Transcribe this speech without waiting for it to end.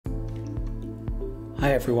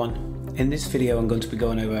Hi everyone, in this video I'm going to be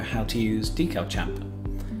going over how to use Decal Champ.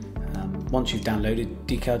 Once you've downloaded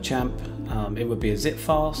Decal Champ, it would be a zip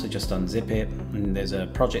file, so just unzip it and there's a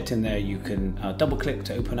project in there you can double click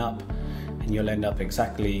to open up and you'll end up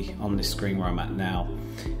exactly on this screen where I'm at now.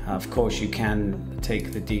 Of course you can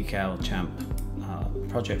take the Decal Champ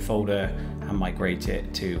project folder and migrate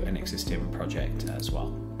it to an existing project as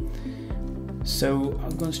well. So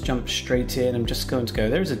I'm going to jump straight in. I'm just going to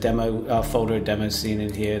go, there's a demo folder, a demo scene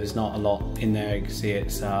in here. There's not a lot in there. You can see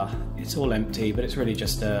it's all empty, but it's really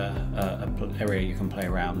just a area you can play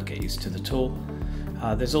around, get used to the tool.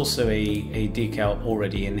 There's also a decal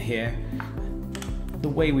already in here. The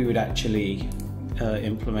way we would actually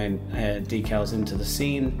implement decals into the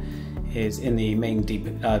scene is in the main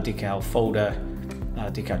decal folder,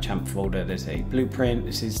 Decal Champ folder. There's a blueprint.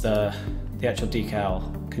 This is the actual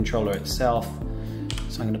decal controller itself.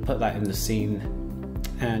 So I'm going to put that in the scene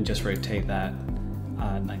and just rotate that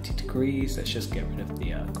 90 degrees. Let's just get rid of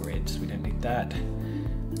the grids. We don't need that.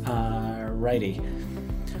 Righty.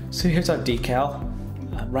 So here's our decal.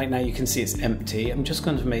 Right now you can see it's empty. I'm just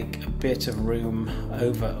going to make a bit of room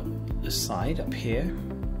over the side up here.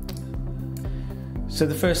 So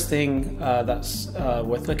the first thing that's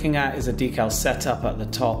worth looking at is a decal setup at the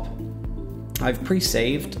top. I've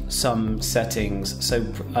pre-saved some settings, so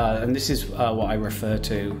and this is what I refer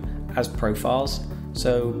to as profiles.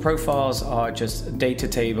 So profiles are just data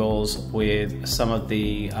tables with some of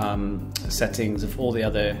the settings of all the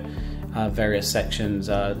other various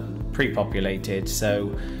sections pre-populated. So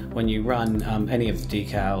when you run any of the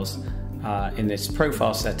decals in this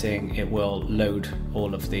profile setting, it will load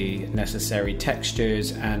all of the necessary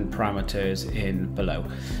textures and parameters in below.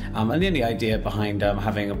 And then the idea behind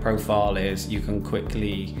having a profile is you can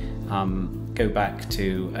quickly go back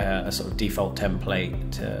to a sort of default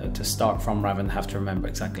template to start from rather than have to remember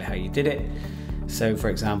exactly how you did it. So for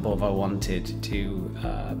example, if I wanted to,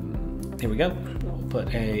 here we go,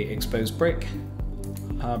 put a exposed brick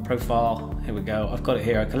profile, here we go, I've got it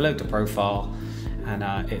here, I can load the profile and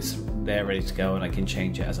it's there ready to go and I can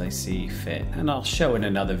change it as I see fit. And I'll show in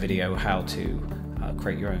another video how to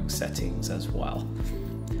create your own settings as well.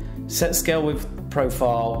 Set scale with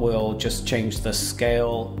profile will just change the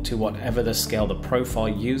scale to whatever the scale the profile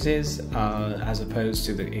uses as opposed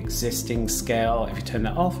to the existing scale. If you turn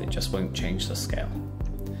that off, it just won't change the scale.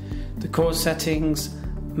 The core settings,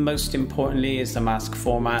 most importantly, is the mask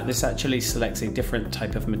format. This actually selects a different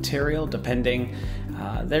type of material depending.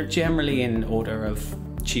 They're generally in order of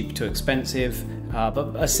cheap to expensive,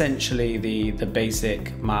 but essentially the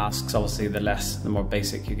basic masks, obviously the more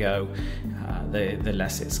basic you go, the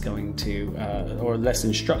less it's going to, or less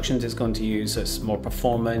instructions it's going to use, so it's more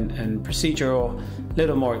performant. And procedural, a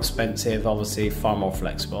little more expensive, obviously far more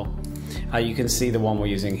flexible. You can see the one we're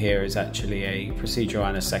using here is actually a procedural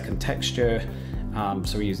and a second texture.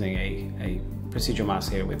 So we're using a procedural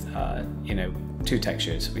mask here with two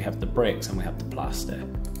textures. We have the bricks and we have the plaster.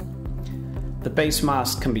 The base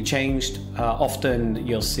mask can be changed. Often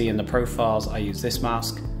you'll see in the profiles I use this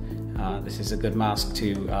mask. This is a good mask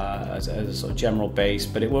to as a sort of general base,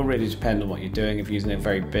 but it will really depend on what you're doing. If you're using a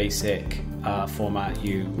very basic format,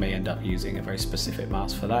 you may end up using a very specific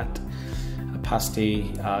mask for that.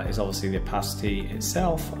 Opacity is obviously the opacity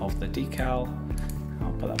itself of the decal.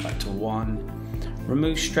 I'll put that back to 1.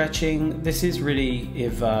 Remove stretching. This is really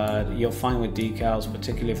if you'll find with decals,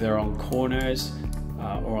 particularly if they're on corners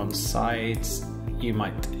or on sides, you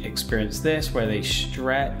might experience this where they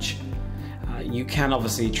stretch. You can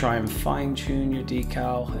obviously try and fine-tune your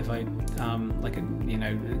decal. If I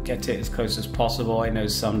get it as close as possible. I know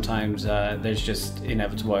sometimes there's just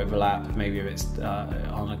inevitable overlap, maybe if it's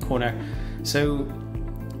on a corner. So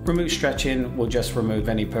remove stretching will just remove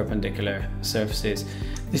any perpendicular surfaces.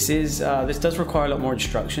 This does require a lot more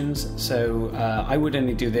instructions, so I would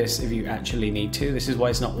only do this if you actually need to. This is why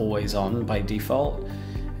it's not always on by default.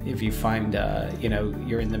 If you find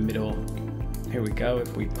you're in the middle, here we go,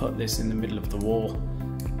 if we put this in the middle of the wall,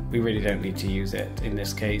 we really don't need to use it in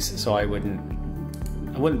this case, so I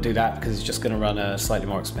wouldn't do that because it's just going to run a slightly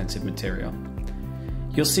more expensive material.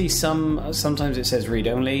 You'll see sometimes it says read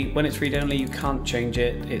only. When it's read only, you can't change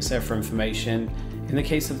it. It's there for information. In the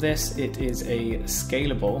case of this, it is a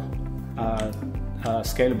scalable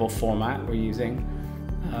format we're using.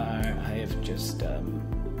 I have just I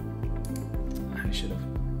should have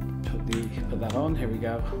put that on. Here we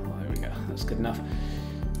go. Well, there we go. That's good enough.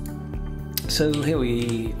 So here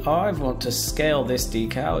we are. I want to scale this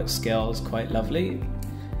decal. It scales quite lovely.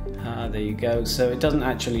 There you go. So it doesn't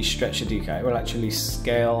actually stretch the decal. It will actually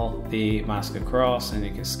scale the mask across, and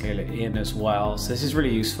you can scale it in as well. So this is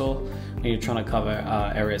really useful when you're trying to cover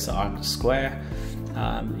areas that aren't square.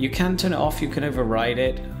 You can turn it off, you can override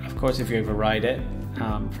it. Of course, if you override it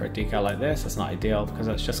for a decal like this, that's not ideal because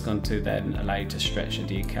that's just going to then allow you to stretch a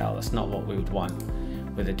decal. That's not what we would want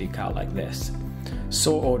with a decal like this.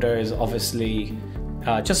 Sort order is obviously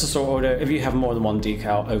just a sort order. If you have more than one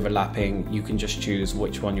decal overlapping, you can just choose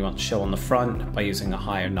which one you want to show on the front by using a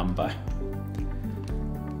higher number.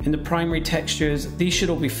 In the primary textures, these should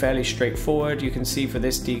all be fairly straightforward. You can see for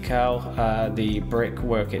this decal, the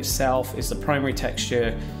brickwork itself is the primary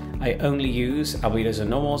texture. I only use albedos and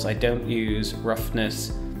normals. I don't use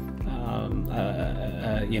roughness, AO,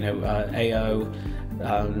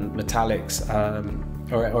 metallics,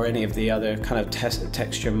 or any of the other kind of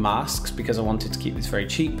texture masks because I wanted to keep this very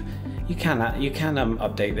cheap. You can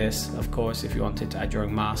update this, of course, if you wanted to add your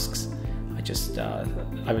own masks.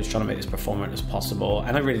 I was trying to make this performant as possible,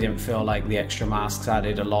 and I really didn't feel like the extra masks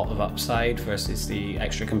added a lot of upside versus the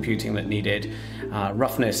extra computing that needed.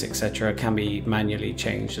 Roughness, etc. can be manually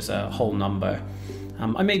changed as a whole number.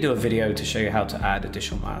 I may do a video to show you how to add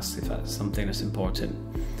additional masks if that's something that's important.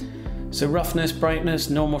 So roughness, brightness,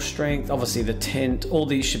 normal strength, obviously the tint, all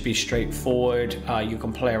these should be straightforward. You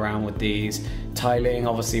can play around with these. Tiling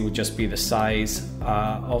obviously would just be the size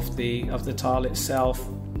of the tile itself,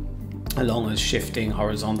 along as shifting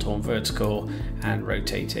horizontal and vertical and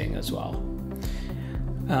rotating as well.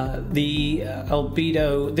 The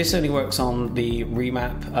albedo, this only works on the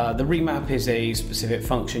remap. The remap is a specific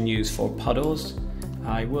function used for puddles.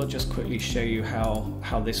 I will just quickly show you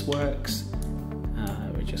how this works.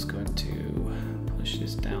 We're just going to push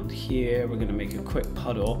this down here. We're going to make a quick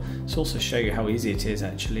puddle. Let's also show you how easy it is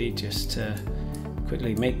actually just to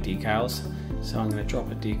quickly make decals. So I'm going to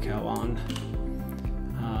drop a decal on.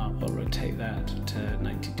 We'll rotate that to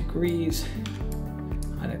 90 degrees.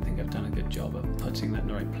 I don't think I've done a good job of putting that in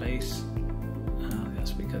the right place.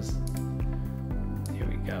 That's because, here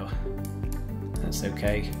we go. That's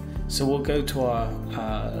okay. So we'll go to our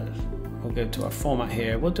format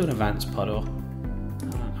here. We'll do an advanced puddle,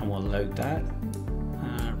 and we'll load that.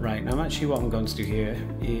 Right now, actually, what I'm going to do here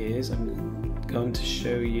is I'm going to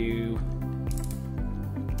show you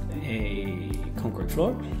a concrete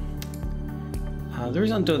floor. The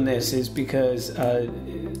reason I'm doing this is because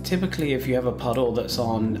typically if you have a puddle that's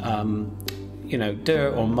on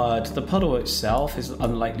dirt or mud, the puddle itself is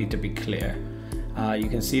unlikely to be clear. You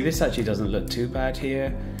can see this actually doesn't look too bad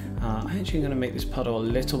here. I'm actually going to make this puddle a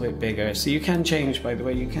little bit bigger. So you can change, by the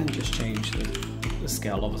way, you can just change the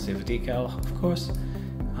scale obviously of a decal, of course,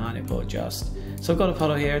 and it will adjust. So I've got a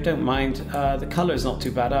puddle here, don't mind. The colour is not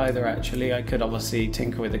too bad either actually. I could obviously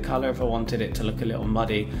tinker with the colour if I wanted it to look a little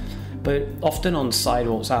muddy. But often on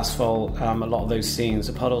sidewalks, asphalt, a lot of those scenes,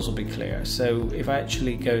 the puddles will be clear. So if I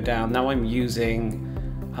actually go down, now I'm using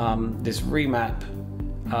this remap,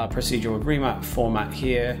 procedural remap format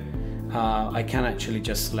here. I can actually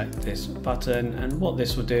just select this button, and what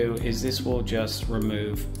this will do is this will just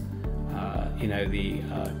remove the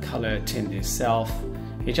color tint itself.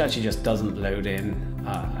 It actually just doesn't load in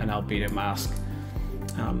an albedo mask.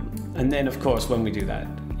 And then of course when we do that,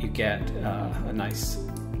 you get a nice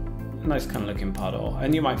kind of looking puddle,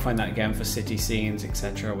 and you might find that again for city scenes,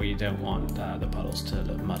 etc., where you don't want the puddles to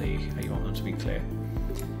look muddy, you want them to be clear.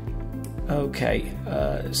 Okay,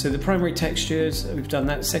 so the primary textures, we've done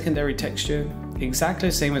that. Secondary texture, exactly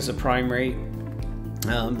the same as the primary.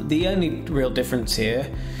 The only real difference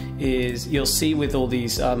here is you'll see with all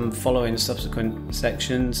these following subsequent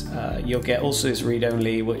sections, you'll get also this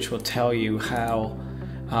read-only, which will tell you how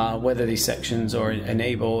whether these sections are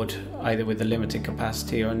enabled either with a limited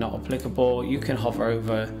capacity or not applicable. You can hover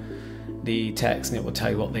over the text and it will tell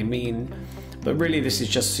you what they mean. But really this is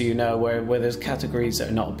just so you know where there's categories that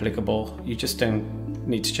are not applicable. You just don't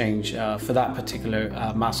need to change for that particular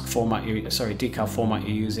mask format, decal format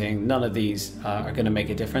you're using. None of these are going to make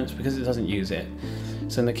a difference because it doesn't use it.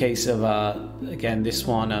 So in the case of, again, this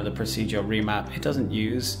one, the procedural remap, it doesn't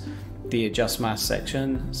use the adjust mask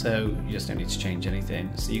section, so you just don't need to change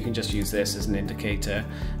anything. So you can just use this as an indicator.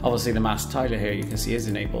 Obviously the mask tiler here you can see is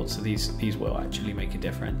enabled, so these will actually make a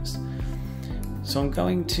difference. So I'm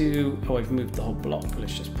going to, I've moved the whole block,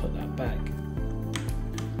 let's just put that back.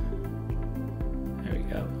 There we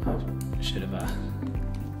go. I should have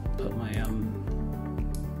put my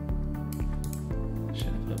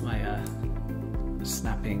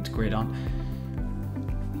snapping grid on.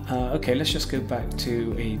 Okay, let's just go back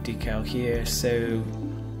to a decal here. So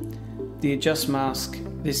the adjust mask,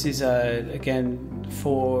 this is again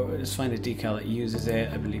let's find a decal that uses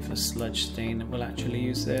it. I believe the sludge stain will actually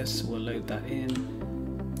use this. We'll load that in.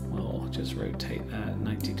 We'll just rotate that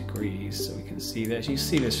 90 degrees so we can see this. You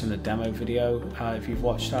see this from the demo video. If you've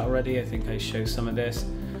watched that already, I think I show some of this.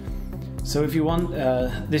 So if you want,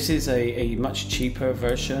 this is a much cheaper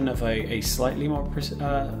version of a slightly more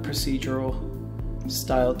procedural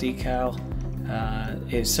style decal.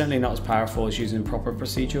 It's certainly not as powerful as using proper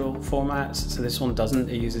procedural formats. So this one doesn't.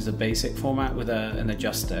 It uses a basic format with an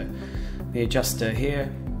adjuster. The adjuster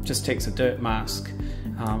here just takes a dirt mask,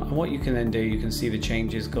 and what you can then do, you can see the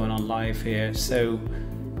changes going on live here. So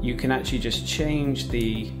you can actually just change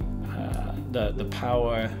the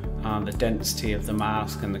power, the density of the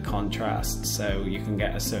mask and the contrast, so you can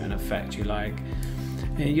get a certain effect you like.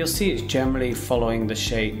 And you'll see it's generally following the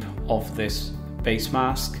shape of this base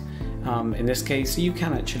mask. In this case, you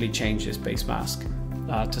can actually change this base mask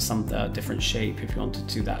to some different shape if you want to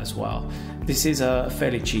do that as well. This is a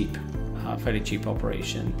fairly cheap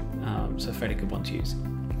operation, so a fairly good one to use.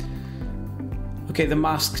 Okay, the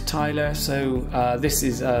mask tiler. So this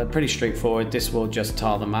is pretty straightforward. This will just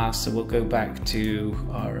tile the mask. So we'll go back to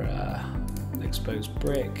our exposed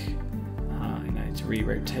brick. I need to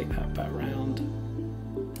re-rotate that back around.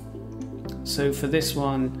 So for this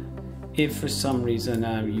one, if for some reason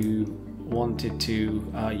you wanted to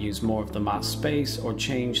use more of the mask space or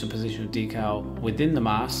change the position of decal within the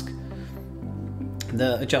mask,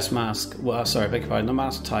 the adjust mask, the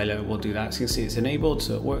mask tiler will do that. So you can see it's enabled,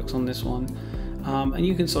 so it works on this one. And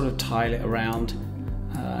you can sort of tile it around,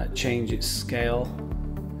 change its scale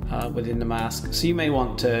within the mask. So you may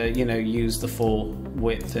want to, use the full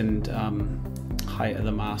width and height of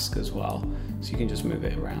the mask as well. So you can just move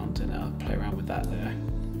it around and play around with that there.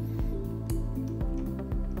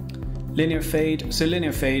 Linear fade. So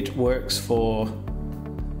linear fade works for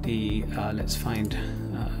the, let's find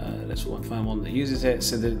one that uses it.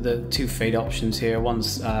 So the two fade options here,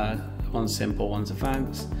 one's simple, one's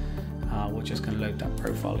advanced. We're just going to load that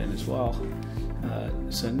profile in as well.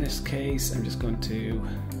 So in this case, I'm just going to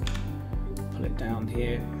pull it down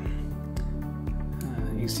here.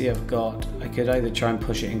 You see I could either try and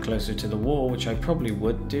push it in closer to the wall, which I probably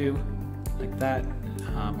would do, like that,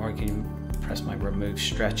 or I can press my remove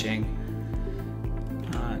stretching.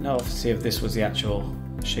 Now obviously if this was the actual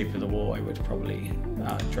shape of the wall, I would probably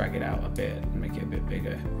drag it out a bit and make it a bit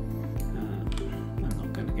bigger. I'm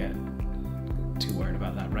not going to get too worried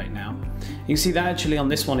about that right now. You can see that actually on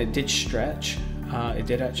this one it did stretch. It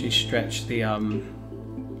did actually stretch the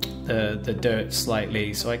dirt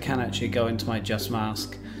slightly, so I can actually go into my adjust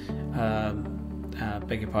mask.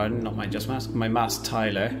 Beg your pardon, not my adjust mask, my mask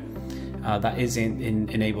tiler. That is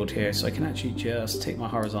enabled here, so I can actually just take my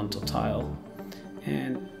horizontal tile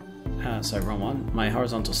and sorry, wrong one. My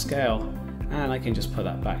horizontal scale, and I can just put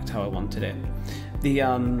that back to how I wanted it. The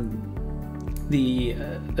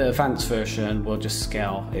advanced version will just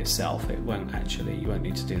scale itself. It won't actually, you won't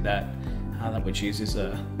need to do that. That which uses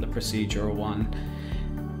the procedural one.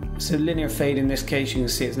 So linear fade in this case, you can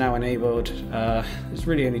see it's now enabled. There's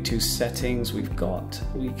really only two settings we've got.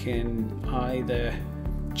 We can either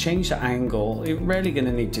change the angle. You're rarely going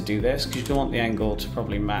to need to do this because you want the angle to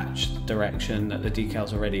probably match the direction that the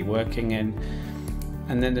decal's already working in.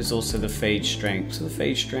 And then there's also the fade strength. So the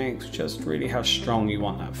fade strength, just really how strong you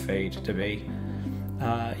want that fade to be.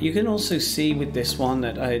 You can also see with this one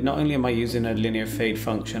that not only am I using a linear fade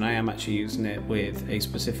function, I am actually using it with a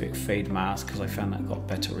specific fade mask because I found that got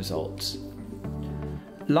better results.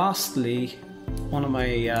 Lastly, one of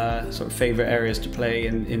my sort of favorite areas to play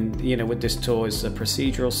in with this tool is the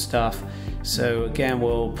procedural stuff. So again,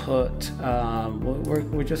 we'll put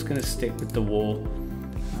we're just going to stick with the wall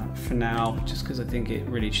for now, just because I think it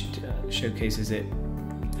really showcases it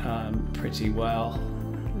pretty well.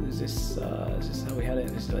 Is this how we had it?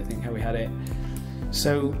 This is, I think, how we had it.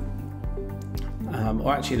 So,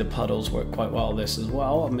 or actually the puddles work quite well this as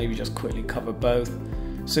well. I'll maybe just quickly cover both.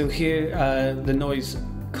 So here, the noise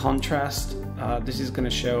contrast. This is going to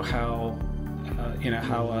show how,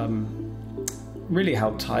 really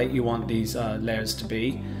how tight you want these layers to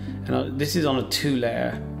be. And this is on a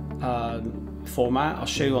 2-layer format. I'll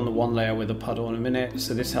show you on the 1 layer with a puddle in a minute.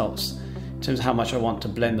 So this helps in terms of how much I want to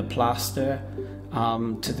blend the plaster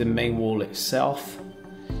to the main wall itself,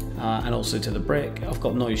 and also to the brick. I've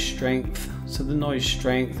got noise strength. So the noise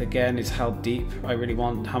strength again is how deep I really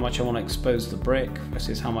want, how much I want to expose the brick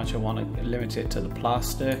versus how much I want to limit it to the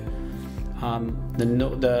plaster.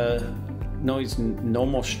 The noise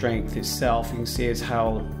normal strength itself, you can see, is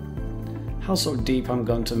how sort of deep I'm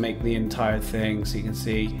going to make the entire thing. So you can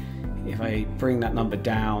see if I bring that number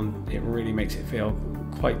down, it really makes it feel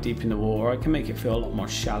quite deep in the wall, or I can make it feel a lot more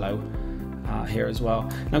shallow here as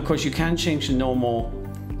well. Now of course you can change the normal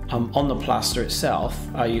on the plaster itself,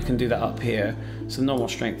 you can do that up here. So normal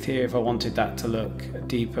strength here, if I wanted that to look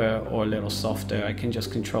deeper or a little softer, I can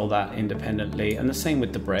just control that independently. And the same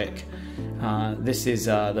with the brick. This is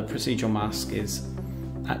the procedural mask is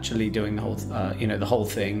actually doing the whole, the whole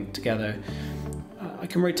thing together. I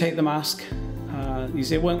can rotate the mask. You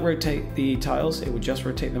see, it won't rotate the tiles; it will just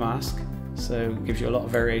rotate the mask. So it gives you a lot of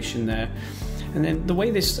variation there. And then the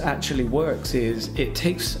way this actually works is it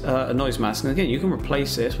takes a noise mask, and again, you can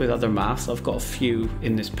replace this with other masks. I've got a few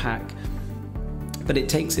in this pack, but it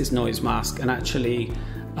takes this noise mask and actually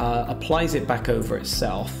applies it back over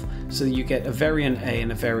itself. So you get a variant A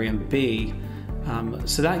and a variant B.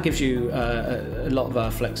 So that gives you a lot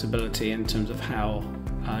of flexibility in terms of how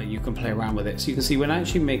you can play around with it. So you can see when I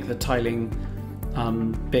actually make the tiling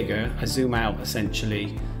bigger, I zoom out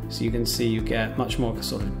essentially. So you can see you get much more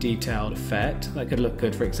sort of detailed effect. That could look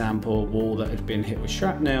good, for example, a wall that had been hit with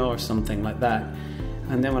shrapnel or something like that.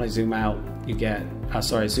 And then when I zoom out, you get,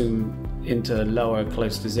 zoom into lower,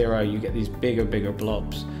 close to zero, you get these bigger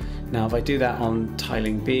blobs. Now if I do that on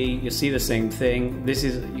tiling B, you'll see the same thing. This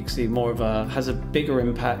is, you can see more of has a bigger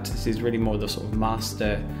impact. This is really more the sort of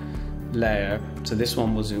master layer. So this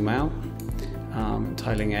one will zoom out.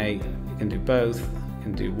 Tiling A, you can do both, you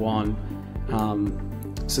can do one.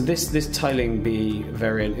 So this tiling B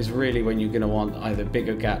variant is really when you're going to want either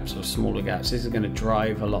bigger gaps or smaller gaps. This is going to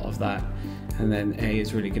drive a lot of that, and then A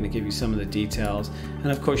is really going to give you some of the details. And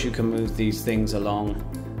of course you can move these things along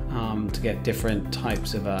to get different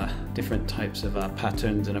types of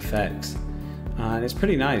patterns and effects. And it's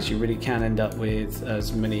pretty nice. You really can end up with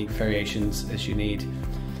as many variations as you need.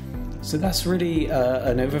 So that's really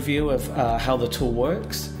an overview of how the tool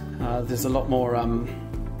works. There's a lot more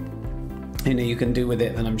you can do with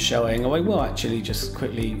it than I'm showing. Oh, I will actually just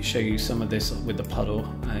quickly show you some of this with the puddle.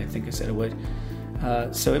 I think I said I would.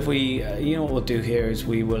 So if we, what we'll do here is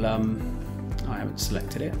we will, I haven't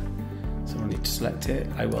selected it, so we'll need to select it.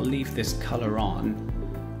 I will leave this color on.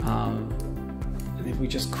 And if we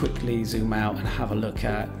just quickly zoom out and have a look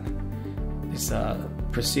at this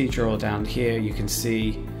procedural down here, you can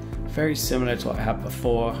see very similar to what I had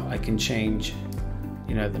before. I can change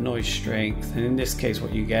the noise strength, and in this case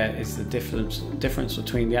what you get is the difference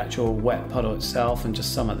between the actual wet puddle itself and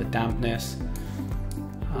just some of the dampness.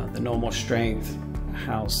 The normal strength,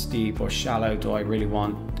 how steep or shallow do I really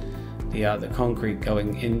want the concrete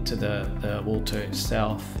going into the water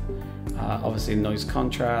itself. Obviously noise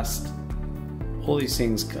contrast, all these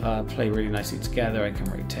things play really nicely together. I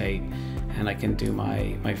can rotate and I can do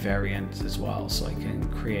my variants as well, so I can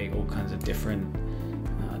create all kinds of different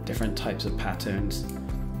types of patterns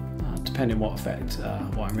depending what effect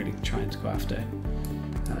what I'm really trying to go after.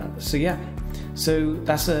 So yeah, so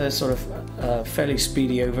that's a sort of fairly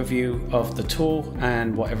speedy overview of the tool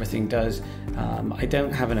and what everything does. I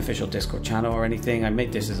don't have an official Discord channel or anything. I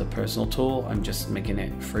made this as a personal tool. I'm just making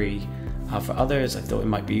it free for others. I thought it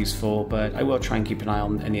might be useful, but I will try and keep an eye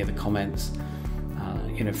on any of the comments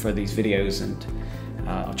for these videos, and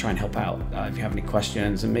I'll try and help out if you have any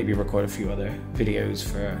questions, and maybe record a few other videos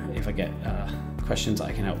for if I get questions that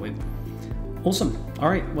I can help with. Awesome. All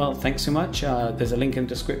right, well, thanks so much. There's a link in the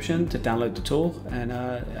description to download the tool, and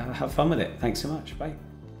have fun with it. Thanks so much. Bye.